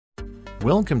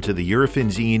Welcome to the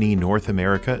Eurofins E&E North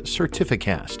America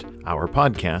Certificast, our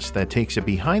podcast that takes a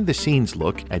behind-the-scenes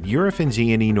look at Eurofins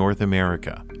E&E North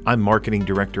America. I'm Marketing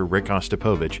Director Rick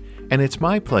Ostapovich, and it's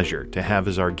my pleasure to have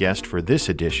as our guest for this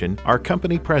edition our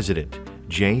company president,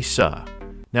 Jay Suh.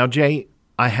 Now, Jay,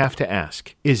 I have to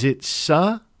ask, is it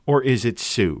Suh or is it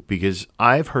Sue? Because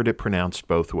I've heard it pronounced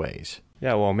both ways.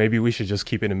 Yeah, well, maybe we should just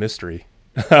keep it a mystery.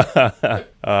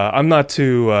 I'm not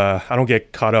too, I don't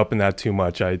get caught up in that too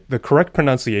much. The correct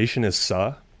pronunciation is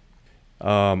Suh.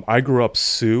 I grew up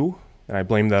Sue, and I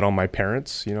blame that on my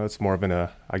parents. You know, it's more of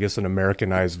an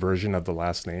Americanized version of the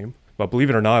last name. But believe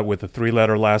it or not, with a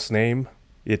three-letter last name,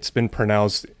 it's been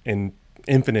pronounced in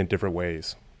infinite different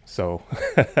ways. So,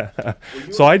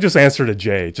 so I just answered to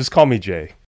Jay. Just call me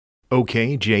Jay.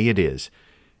 Okay, Jay it is.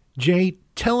 Jay,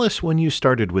 tell us when you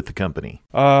started with the company.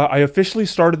 I officially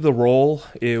started the role.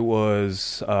 It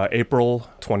was April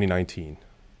 2019.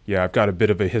 Yeah, I've got a bit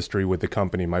of a history with the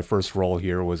company. My first role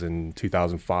here was in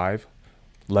 2005.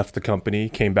 Left the company,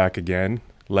 came back again,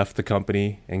 left the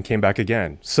company, and came back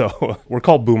again. So we're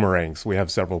called boomerangs. We have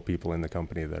several people in the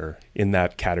company that are in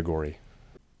that category.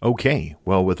 Okay,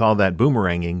 well, with all that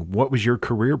boomeranging, what was your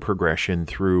career progression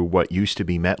through what used to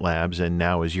be MetLabs and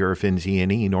now is Eurofins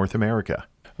E&E North America?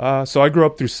 So I grew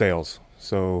up through sales.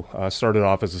 So I started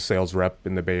off as a sales rep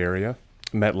in the Bay Area.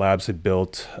 MetLabs had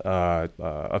built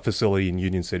a facility in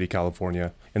Union City,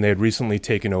 California, and they had recently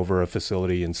taken over a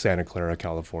facility in Santa Clara,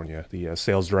 California. The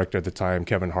sales director at the time,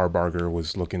 Kevin Harbarger,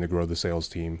 was looking to grow the sales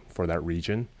team for that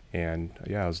region. And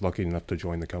yeah, I was lucky enough to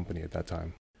join the company at that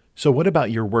time. So what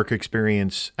about your work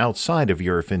experience outside of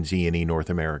Eurofins E&E North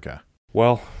America?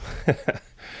 Well,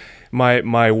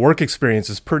 my work experience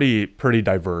is pretty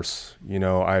diverse. You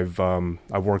know, I've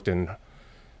worked in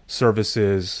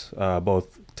services,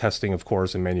 both testing, of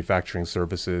course, and manufacturing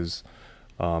services,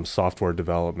 software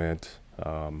development,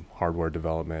 hardware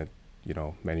development, you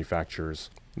know, manufacturers.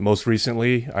 Most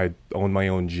recently, I owned my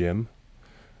own gym,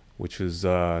 which was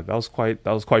that was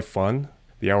quite fun.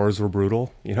 The hours were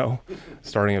brutal, you know,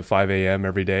 starting at 5 a.m.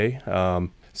 every day,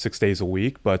 6 days a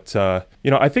week. But,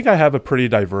 you know, I think I have a pretty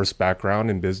diverse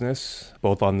background in business,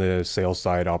 both on the sales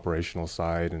side, operational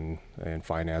side, and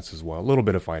finance as well. A little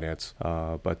bit of finance.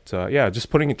 Yeah, just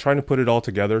trying to put it all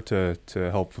together to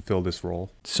help fulfill this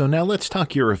role. So now let's talk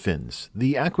Eurofins.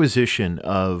 The acquisition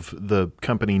of the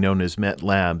company known as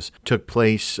MetLabs took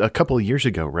place a couple of years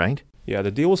ago, right? Yeah,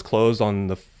 the deal was closed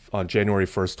on January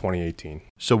 1st, 2018.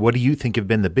 So what do you think have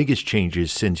been the biggest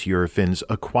changes since Eurofins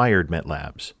acquired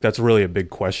MetLabs? That's really a big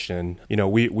question. You know,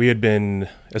 we had been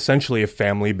essentially a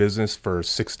family business for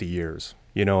 60 years,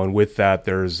 you know, and with that,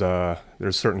 there's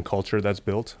certain culture that's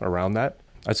built around that.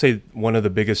 I'd say one of the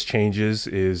biggest changes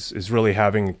is really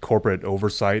having corporate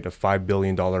oversight, a $5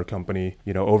 billion company,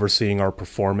 you know, overseeing our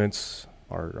performance,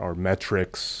 our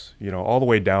metrics, you know, all the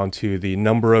way down to the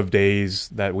number of days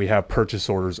that we have purchase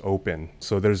orders open.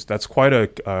 So that's quite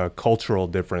a cultural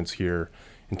difference here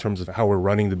in terms of how we're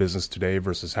running the business today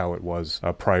versus how it was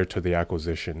prior to the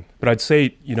acquisition. But I'd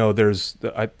say, you know, there's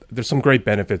some great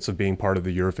benefits of being part of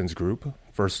the Eurofins group.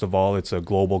 First of all, it's a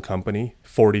global company,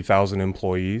 40,000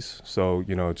 employees. So,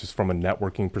 you know, just from a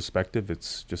networking perspective,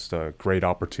 it's just a great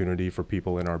opportunity for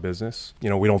people in our business. You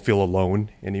know, we don't feel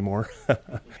alone anymore.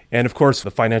 And of course,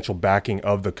 the financial backing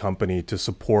of the company to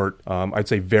support, I'd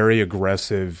say, very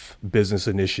aggressive business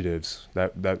initiatives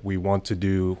that we want to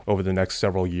do over the next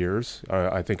several years,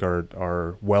 I think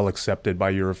are well accepted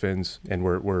by Eurofins, and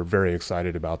we're very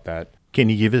excited about that. Can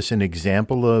you give us an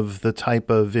example of the type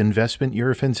of investment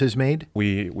Eurofins has made?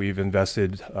 We've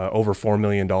invested over $4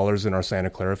 million in our Santa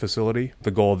Clara facility. The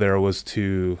goal there was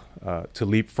to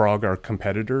leapfrog our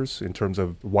competitors in terms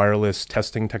of wireless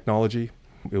testing technology.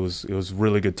 It was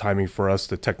really good timing for us.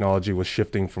 The technology was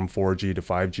shifting from 4G to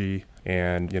 5G.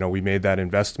 And, you know, we made that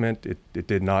investment. It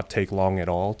did not take long at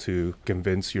all to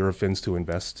convince Eurofins to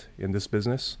invest in this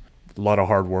business. A lot of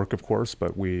hard work, of course,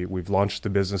 but we've launched the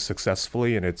business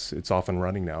successfully, and it's off and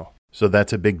running now. So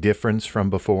that's a big difference from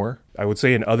before? I would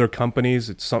say in other companies,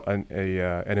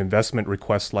 an investment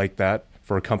request like that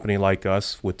for a company like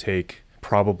us would take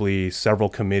probably several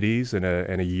committees and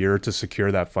a year to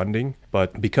secure that funding.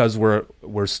 But because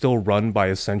we're still run by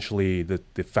essentially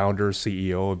the founder,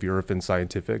 CEO of Eurofins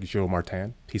Scientific, Gilles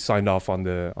Martin, he signed off on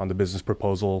the business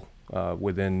proposal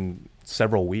within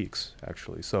several weeks,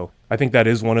 actually. So I think that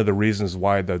is one of the reasons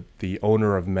why the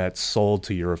owner of Met sold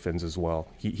to Eurofins as well.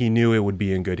 He knew it would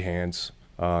be in good hands.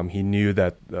 He knew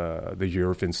that the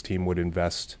Eurofins team would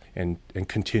invest and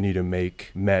continue to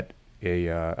make Met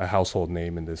a household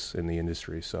name in the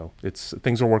industry. So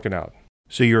things are working out.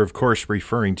 So you're, of course,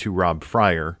 referring to Rob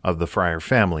Fryer of the Fryer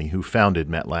family who founded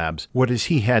MetLabs. What has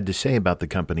he had to say about the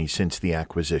company since the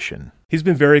acquisition? He's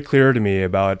been very clear to me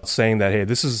about saying that, hey,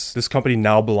 this company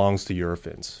now belongs to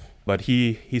Eurofins. But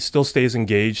he still stays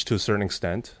engaged to a certain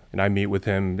extent. And I meet with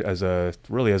him as a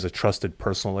trusted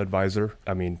personal advisor.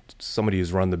 I mean, somebody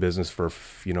who's run the business for,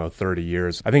 30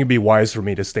 years. I think it'd be wise for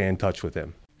me to stay in touch with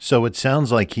him. So it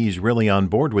sounds like he's really on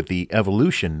board with the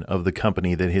evolution of the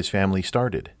company that his family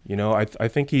started. I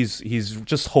think he's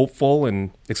just hopeful and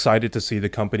excited to see the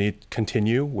company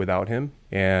continue without him.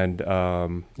 And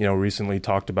recently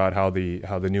talked about how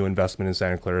the new investment in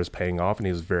Santa Clara is paying off, and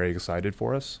he was very excited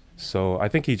for us. So I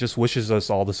think he just wishes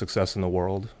us all the success in the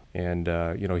world. And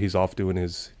he's off doing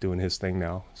his thing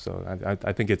now. So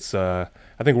I think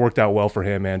it worked out well for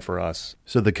him and for us.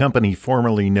 So the company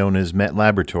formerly known as Met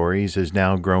Laboratories has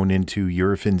now grown into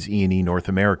Eurofins E&E North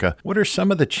America. What are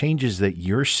some of the changes that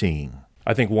you're seeing?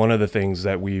 I think one of the things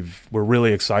that we're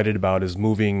really excited about is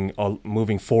moving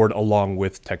forward along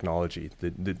with technology,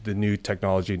 the new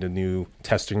technology, the new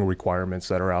testing requirements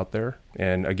that are out there.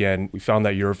 And again, we found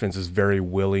that Eurofins is very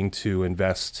willing to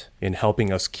invest in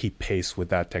helping us keep pace with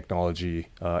that technology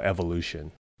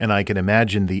evolution. And I can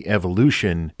imagine the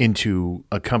evolution into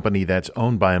a company that's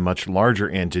owned by a much larger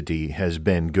entity has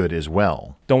been good as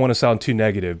well. Don't want to sound too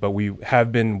negative, but we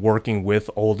have been working with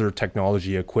older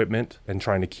technology equipment and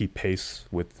trying to keep pace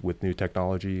with new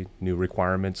technology, new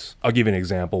requirements. I'll give you an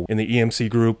example. In the EMC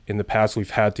group, in the past, we've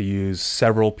had to use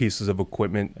several pieces of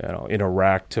equipment in a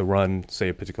rack to run, say,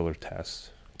 a particular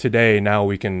test. Today, now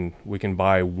we can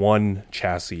buy one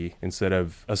chassis instead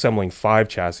of assembling 5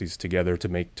 chassis together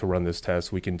to run this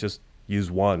test. We can just use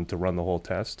one to run the whole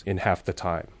test in half the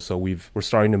time. So we're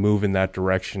starting to move in that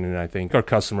direction, and I think our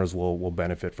customers will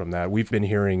benefit from that. We've been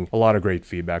hearing a lot of great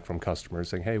feedback from customers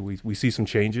saying, hey, we see some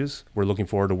changes. We're looking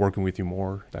forward to working with you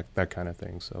more, that kind of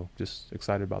thing. So just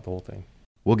excited about the whole thing.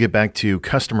 We'll get back to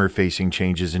customer-facing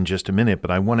changes in just a minute, but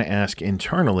I want to ask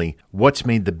internally, what's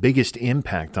made the biggest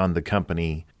impact on the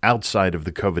company outside of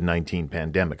the COVID-19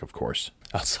 pandemic, of course?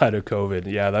 Outside of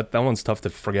COVID, yeah, that one's tough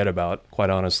to forget about, quite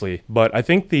honestly. But I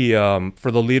think for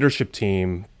the leadership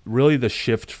team, really the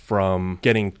shift from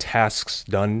getting tasks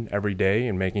done every day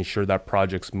and making sure that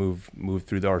projects move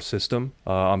through our system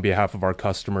on behalf of our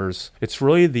customers. It's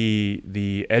really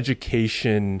the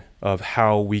education of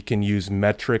how we can use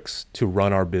metrics to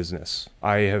run our business.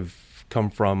 I have come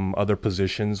from other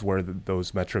positions where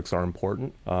those metrics are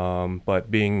important. But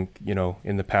being,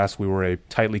 in the past, we were a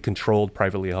tightly controlled,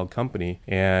 privately held company,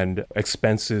 and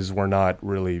expenses were not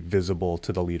really visible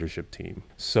to the leadership team.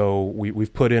 So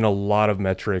we've put in a lot of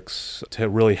metrics to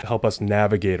really help us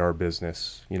navigate our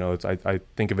business. I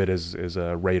think of it as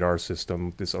a radar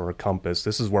system, or a compass.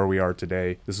 This is where we are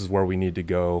today. This is where we need to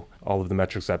go. All of the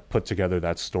metrics that put together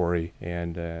that story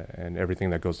and everything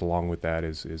that goes along with that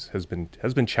has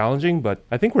been challenging. But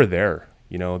I think we're there.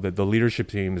 The leadership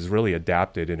team has really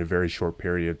adapted in a very short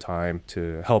period of time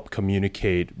to help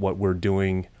communicate what we're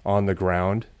doing on the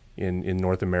ground in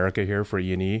North America here for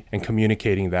E&E, and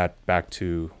communicating that back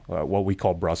to what we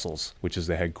call Brussels, which is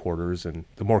the headquarters. And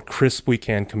the more crisp we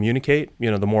can communicate,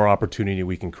 the more opportunity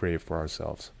we can create for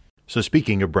ourselves. So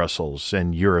speaking of Brussels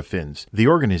and Eurofins, the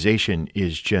organization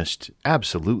is just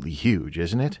absolutely huge,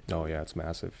 isn't it? Oh, yeah, it's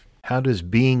massive. How does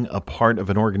being a part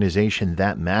of an organization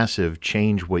that massive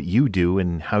change what you do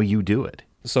and how you do it?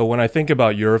 So when I think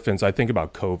about Eurofins, I think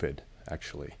about COVID,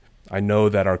 actually. I know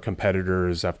that our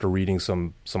competitors, after reading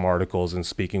some articles and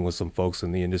speaking with some folks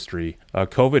in the industry,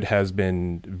 COVID has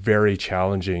been very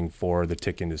challenging for the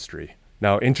TIC industry.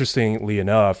 Now, interestingly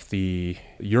enough, the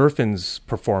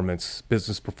Eurofins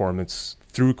business performance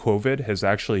through COVID has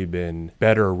actually been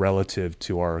better relative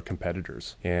to our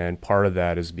competitors. And part of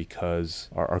that is because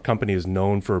our company is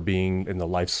known for being in the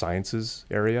life sciences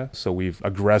area. So we've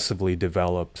aggressively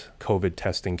developed COVID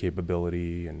testing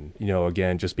capability and,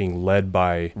 again, just being led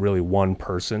by really one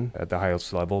person at the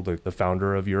highest level, the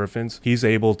founder of Eurofins. He's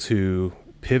able to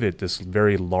pivot this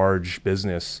very large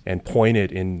business and point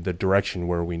it in the direction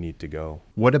where we need to go.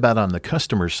 What about on the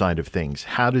customer side of things?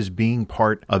 How does being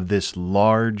part of this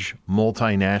large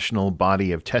multinational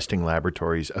body of testing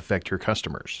laboratories affect your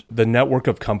customers? The network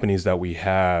of companies that we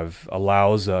have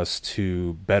allows us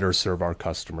to better serve our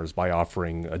customers by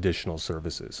offering additional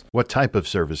services. What type of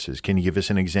services? Can you give us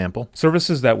an example?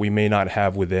 Services that we may not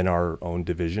have within our own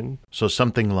division. So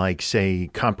something like, say,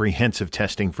 comprehensive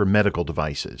testing for medical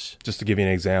devices. Just to give you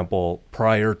an example,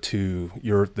 prior to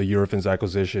the Eurofins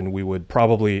acquisition, we would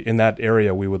probably, in that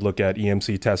area, we would look at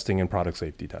EMC testing and product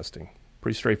safety testing.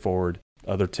 Pretty straightforward.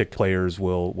 Other TIC players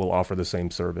will offer the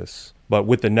same service. But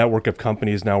with the network of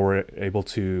companies, now we're able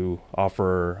to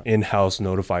offer in-house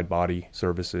notified body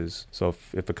services. So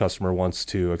if a customer wants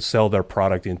to sell their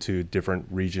product into different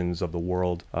regions of the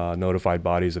world, notified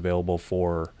bodies available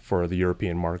for the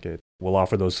European market. We'll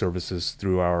offer those services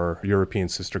through our European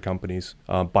sister companies.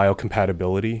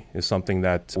 Biocompatibility is something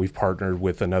that we've partnered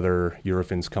with another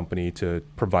Eurofins company to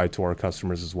provide to our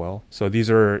customers as well. So these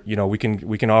are, we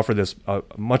can offer this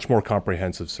much more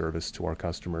comprehensive service to our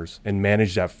customers and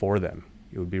manage that for them.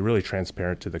 It would be really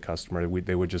transparent to the customer.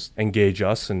 They would just engage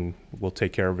us and we'll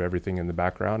take care of everything in the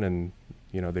background, and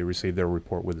they receive their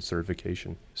report with a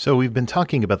certification. So we've been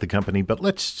talking about the company, but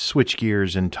let's switch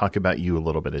gears and talk about you a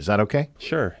little bit. Is that okay?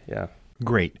 Sure, yeah.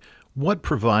 Great. What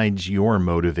provides your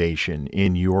motivation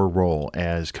in your role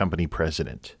as company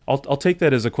president? I'll take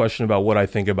that as a question about what I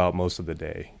think about most of the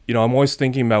day. I'm always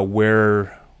thinking about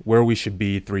where we should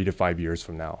be 3 to 5 years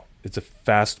from now. It's a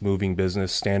fast-moving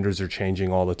business. Standards are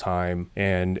changing all the time,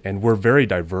 and we're very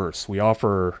diverse. We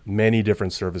offer many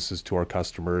different services to our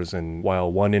customers, and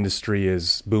while one industry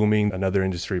is booming, another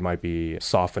industry might be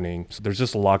softening. So there's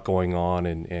just a lot going on,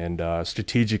 and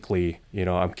strategically,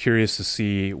 I'm curious to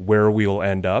see where we will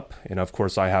end up, and of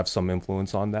course, I have some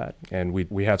influence on that, and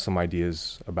we have some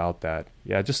ideas about that.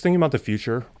 Yeah, just thinking about the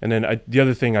future. And then the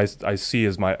other thing I see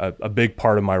as a big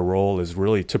part of my role is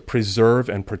really to preserve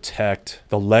and protect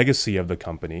the legacy of the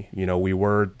company. We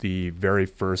were the very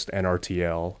first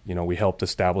NRTL. We helped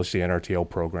establish the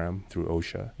NRTL program through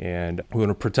OSHA. And we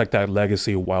want to protect that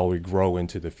legacy while we grow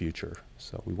into the future.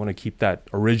 So we want to keep that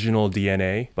original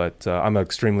DNA, but I'm an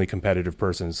extremely competitive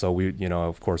person. So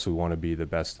of course, we want to be the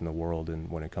best in the world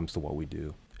when it comes to what we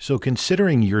do. So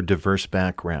considering your diverse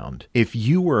background, if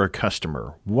you were a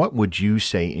customer, what would you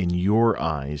say in your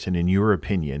eyes and in your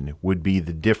opinion would be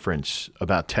the difference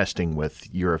about testing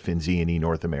with Eurofins E&E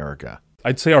North America?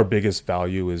 I'd say our biggest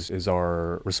value is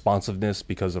our responsiveness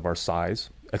because of our size,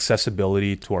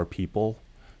 accessibility to our people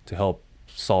to help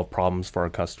solve problems for our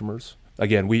customers.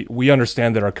 Again, we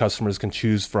understand that our customers can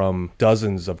choose from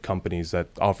dozens of companies that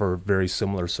offer very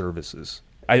similar services.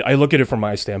 I look at it from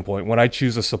my standpoint. When I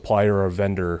choose a supplier or a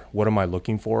vendor, what am I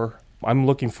looking for? I'm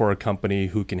looking for a company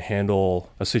who can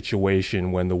handle a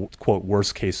situation when the, quote,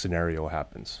 worst case scenario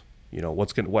happens.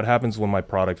 What happens when my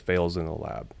product fails in the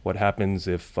lab? What happens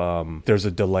if there's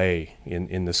a delay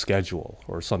in the schedule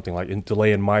or something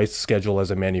delay in my schedule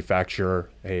as a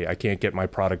manufacturer? Hey, I can't get my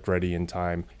product ready in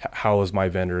time. How is my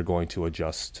vendor going to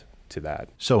adjust to that?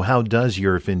 So how does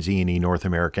Eurofins E&E North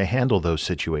America handle those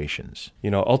situations?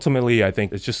 Ultimately, I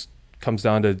think it just comes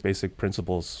down to basic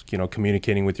principles,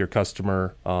 communicating with your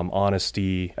customer,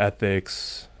 honesty,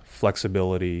 ethics,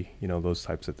 flexibility, those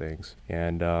types of things.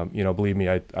 And, believe me,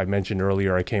 I mentioned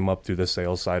earlier, I came up through the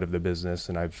sales side of the business,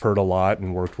 and I've heard a lot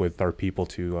and worked with our people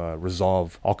to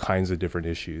resolve all kinds of different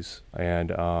issues.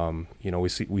 And,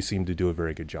 we seem to do a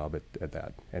very good job at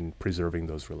that and preserving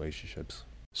those relationships.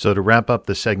 So to wrap up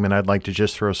the segment, I'd like to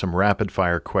just throw some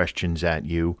rapid-fire questions at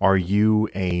you. Are you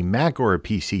a Mac or a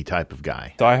PC type of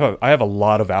guy? So I have a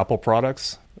lot of Apple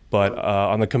products, but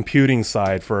on the computing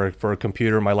side, for a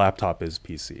computer, my laptop is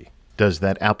PC. Does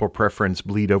that Apple preference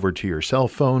bleed over to your cell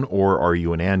phone, or are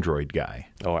you an Android guy?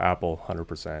 Oh, Apple,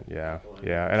 100%. Yeah.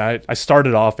 And I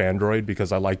started off Android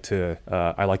because I like to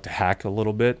hack a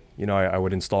little bit. I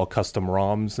would install custom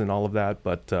ROMs and all of that,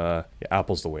 but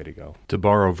Apple's the way to go. To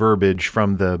borrow verbiage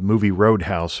from the movie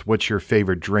Roadhouse, what's your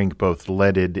favorite drink, both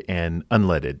leaded and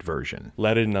unleaded version?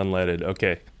 Leaded and unleaded.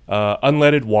 Okay.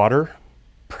 Unleaded water,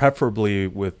 preferably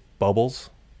with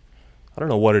bubbles. I don't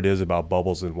know what it is about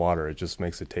bubbles in water. It just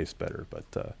makes it taste better.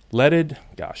 But leaded,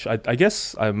 gosh, I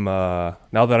guess I'm now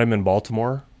that I'm in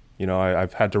Baltimore,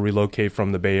 I've had to relocate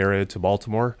from the Bay Area to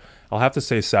Baltimore. I'll have to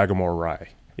say Sagamore Rye.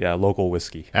 Yeah, local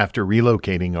whiskey. After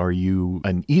relocating, are you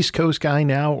an East Coast guy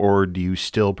now, or do you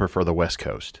still prefer the West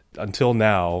Coast? Until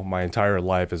now, my entire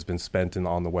life has been spent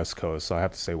on the West Coast, so I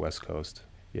have to say West Coast.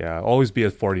 Yeah, I'll always be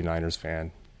a 49ers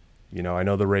fan. I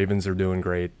know the Ravens are doing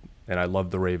great. And I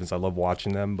love the Ravens. I love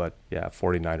watching them, but yeah,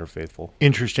 49er faithful.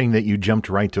 Interesting that you jumped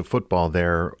right to football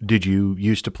there. Did you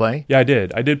used to play? Yeah, I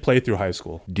did. I did play through high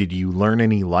school. Did you learn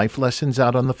any life lessons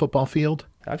out on the football field?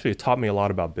 Actually, it taught me a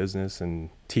lot about business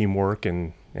and teamwork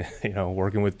and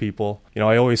working with people.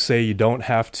 I always say you don't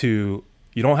have to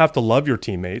love your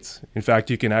teammates. In fact,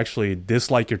 you can actually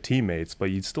dislike your teammates,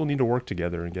 but you still need to work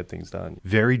together and get things done.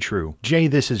 Very true. Jay,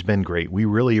 this has been great. We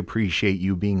really appreciate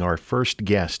you being our first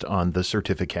guest on the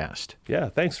Certificast. Yeah,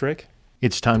 thanks, Rick.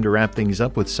 It's time to wrap things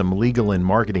up with some legal and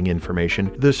marketing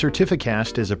information. The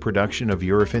Certificast is a production of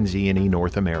Eurofins E&E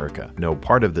North America. No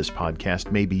part of this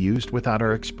podcast may be used without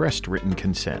our expressed written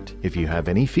consent. If you have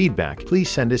any feedback, please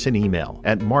send us an email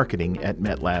at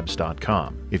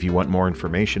marketing@metlabs.com. If you want more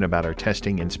information about our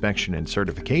testing, inspection, and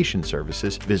certification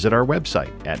services, visit our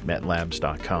website at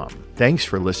metlabs.com. Thanks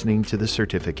for listening to the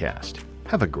Certificast.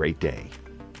 Have a great day.